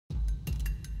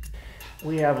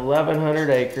We have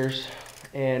 1,100 acres,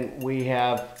 and we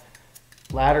have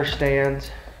ladder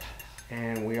stands,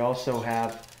 and we also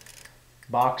have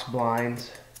box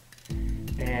blinds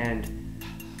and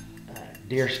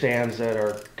deer stands that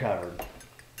are covered.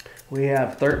 We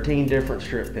have 13 different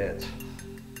strip pits.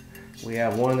 We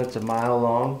have one that's a mile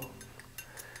long,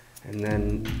 and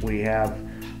then we have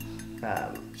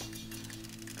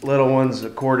little ones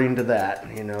according to that,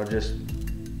 you know, just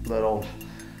little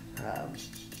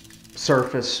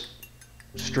surface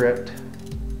stripped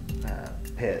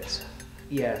pits.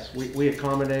 Yes, we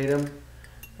accommodate them.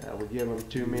 We give them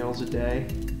 2 meals a day,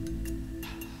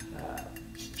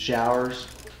 showers,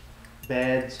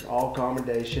 beds, all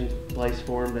accommodations, place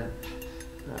for them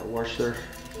to wash their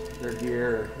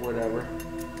gear or whatever,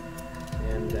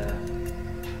 and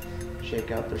shake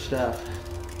out their stuff.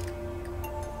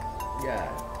 Yeah,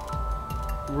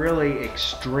 really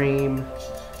extreme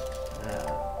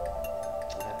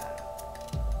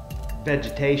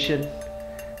vegetation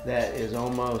that is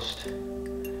almost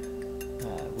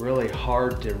really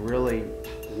hard to really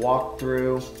walk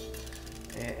through,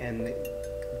 and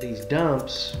these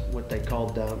dumps, what they call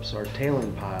dumps, are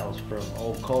tailing piles from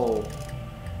old coal,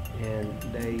 and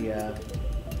they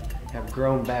have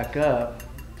grown back up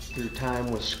through time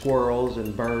with squirrels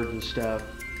and birds and stuff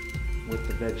with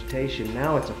the vegetation.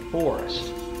 Now it's a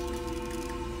forest.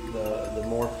 The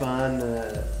more fun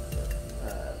that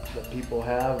people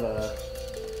have,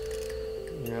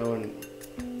 you know, and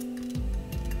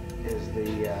is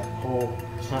the whole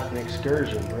hunt and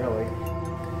excursion, really.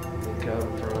 They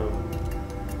come from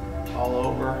all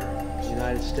over the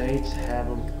United States, have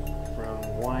them from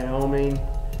Wyoming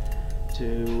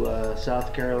to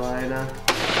South Carolina,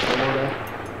 Florida,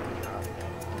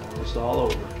 just all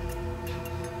over.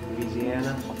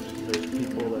 Louisiana, there's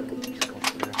people that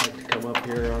like to come up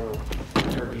here on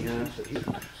a turkey hunt.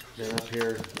 Been up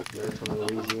here, they're from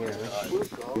Louisiana.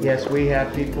 Yes, we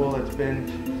have people that's been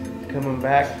coming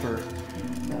back for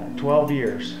 12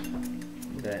 years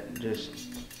that just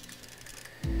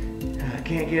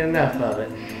can't get enough of it.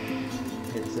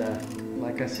 It's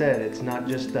like I said, it's not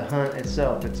just the hunt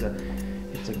itself. It's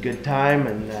a good time,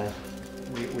 and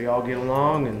we all get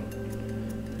along, and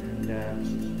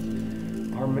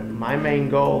my main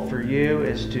goal for you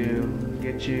is to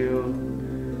get you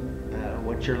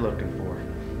what you're looking for.